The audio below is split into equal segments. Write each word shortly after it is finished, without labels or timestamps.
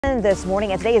again this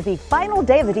morning, and today is the final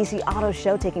day of the DC Auto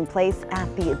Show taking place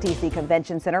at the DC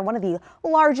Convention Center, one of the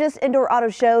largest indoor auto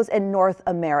shows in North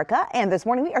America. And this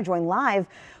morning we are joined live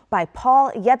by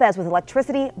Paul Yepes with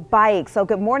Electricity Bikes. So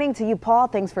good morning to you, Paul.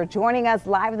 Thanks for joining us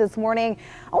live this morning.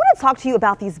 I want to talk to you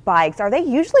about these bikes. Are they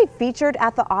usually featured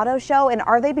at the auto show, and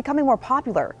are they becoming more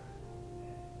popular?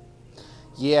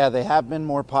 Yeah, they have been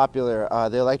more popular.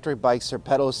 The electric bikes are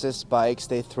pedal assist bikes.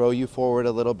 They throw you forward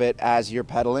a little bit as you're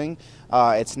pedaling.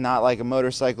 It's not like a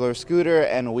motorcycle or scooter,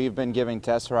 and we've been giving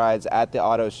test rides at the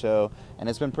auto show, and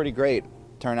it's been pretty great.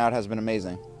 Turnout has been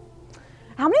amazing.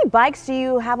 How many bikes do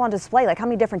you have on display? Like how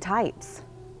many different types?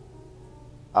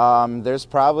 There's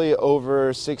probably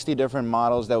over 60 different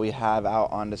models that we have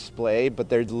out on display, but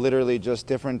they're literally just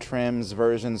different trims,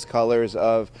 versions, colors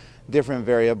of different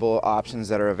variable options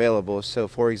that are available. So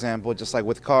for example, just like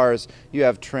with cars, you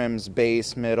have trims,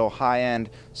 base, middle, high end.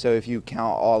 So if you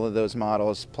count all of those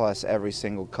models plus every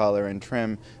single color and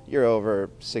trim, you're over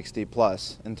 60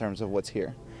 plus in terms of what's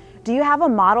here. Do you have a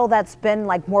model that's been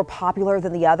like more popular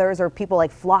than the others, or people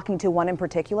like flocking to one in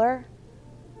particular?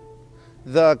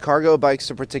 The cargo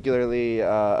bikes are particularly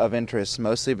of interest,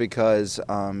 mostly because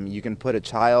you can put a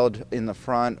child in the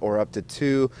front, or up to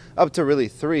two, up to really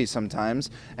three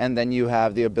sometimes, and then you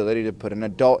have the ability to put an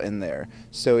adult in there.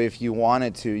 So if you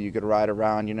wanted to, you could ride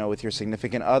around, you know, with your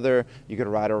significant other, you could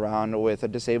ride around with a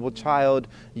disabled child,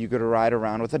 you could ride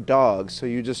around with a dog. So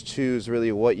you just choose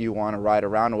really what you want to ride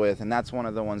around with, and that's one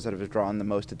of the ones that have drawn the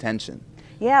most attention.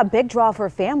 Yeah, big draw for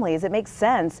families. It makes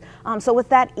sense. So with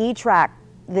that e-track,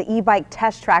 the e-bike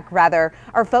test track rather,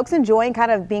 are folks enjoying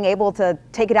kind of being able to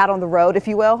take it out on the road, if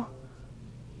you will?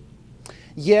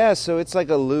 Yeah, so it's like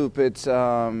a loop. It's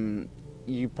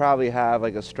you probably have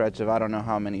like a stretch of I don't know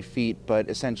how many feet, but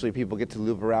essentially people get to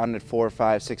loop around it 4,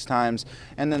 5, 6 times,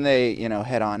 and then they, you know,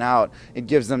 head on out. It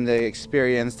gives them the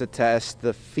experience, the test,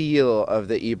 the feel of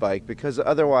the e-bike, because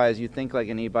otherwise you think like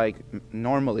an e-bike,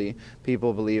 normally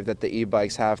people believe that the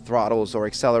e-bikes have throttles or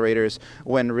accelerators,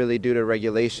 when really due to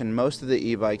regulation, most of the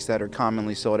e-bikes that are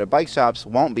commonly sold at bike shops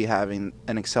won't be having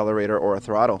an accelerator or a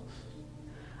throttle.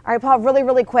 All right, Paul,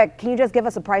 really quick, can you just give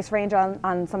us a price range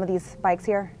on some of these bikes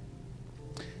here?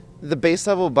 The base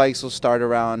level bikes will start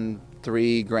around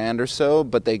 $3 grand or so,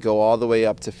 but they go all the way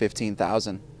up to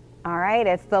 15,000. All right,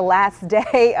 it's the last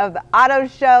day of the auto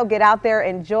show. Get out there,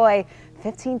 enjoy.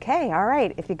 15K. All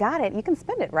right, if you got it, you can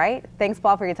spend it, right? Thanks,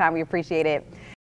 Paul, for your time. We appreciate it.